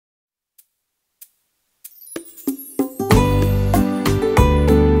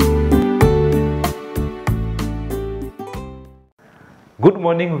Good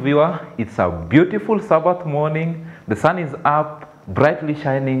morning, viewer. It's a beautiful Sabbath morning. The sun is up, brightly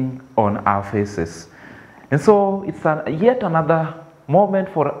shining on our faces. And so it's yet another moment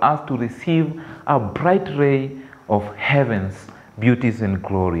for us to receive a bright ray of heaven's beauties and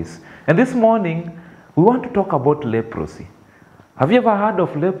glories. And this morning, we want to talk about leprosy. Have you ever heard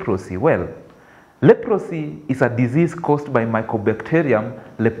of leprosy? Well, leprosy is a disease caused by Mycobacterium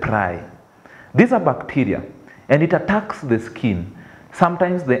leprae. These are bacteria, and it attacks the skin,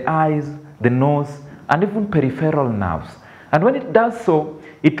 sometimes the eyes, the nose, and even peripheral nerves. And when it does so,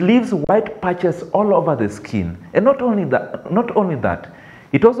 it leaves white patches all over the skin. And not only that,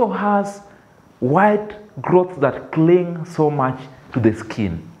 it also has white growths that cling so much to the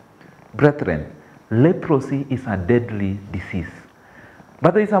skin. Brethren, leprosy is a deadly disease.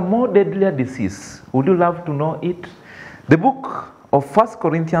 But there is a more deadlier disease. Would you love to know it? The book of 1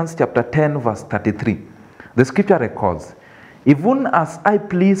 Corinthians chapter 10 verse 33. The scripture records, "Even as I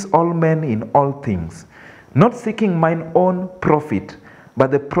please all men in all things, not seeking mine own profit,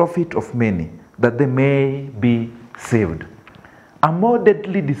 but the profit of many, that they may be saved." A more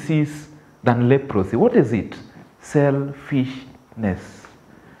deadly disease than leprosy. What is it? Selfishness.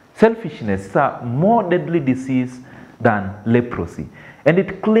 Selfishness is a more deadly disease than leprosy. And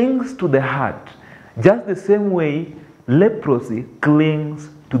it clings to the heart, just the same way leprosy clings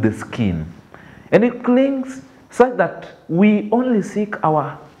to the skin. And it clings such that we only seek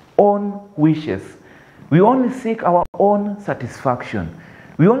our own wishes. We only seek our own satisfaction.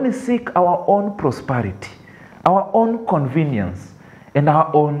 We only seek our own prosperity, our own convenience, and our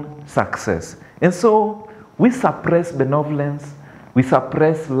own success. And so we suppress benevolence, we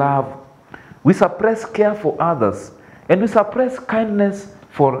suppress love, we suppress care for others, and we suppress kindness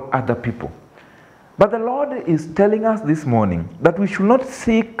for other people. But the Lord is telling us this morning that we should not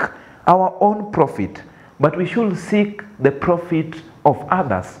seek our own profit, but we should seek the profit of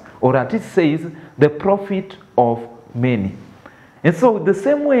others, or as it says, the profit of many. And so the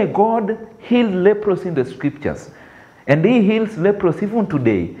same way God healed leprosy in the scriptures, and he heals leprosy even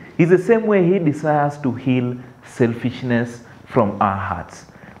today, is the same way he desires to heal selfishness from our hearts.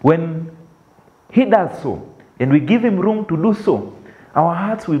 When he does so, and we give him room to do so, our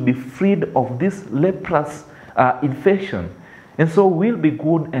hearts will be freed of this leprous infection. And so we'll be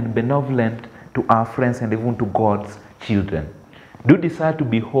good and benevolent to our friends and even to God's children. Do you desire to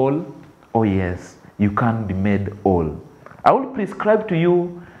be whole? Oh yes, you can be made whole. I will prescribe to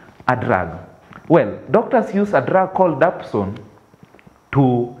you a drug. Well, doctors use a drug called Leprosy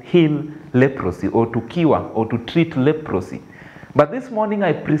to heal leprosy, or to cure or to treat leprosy. But this morning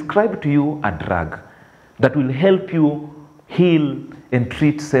I prescribe to you a drug that will help you heal and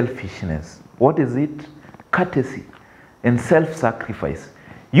treat selfishness. What is it? Courtesy and self-sacrifice.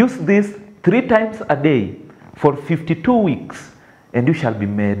 Use this 3 times a day for 52 weeks, and you shall be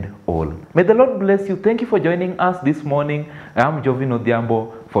made whole. May the Lord bless you. Thank you for joining us this morning. I am Jovin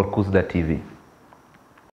Odhiambo for KUSDA TV.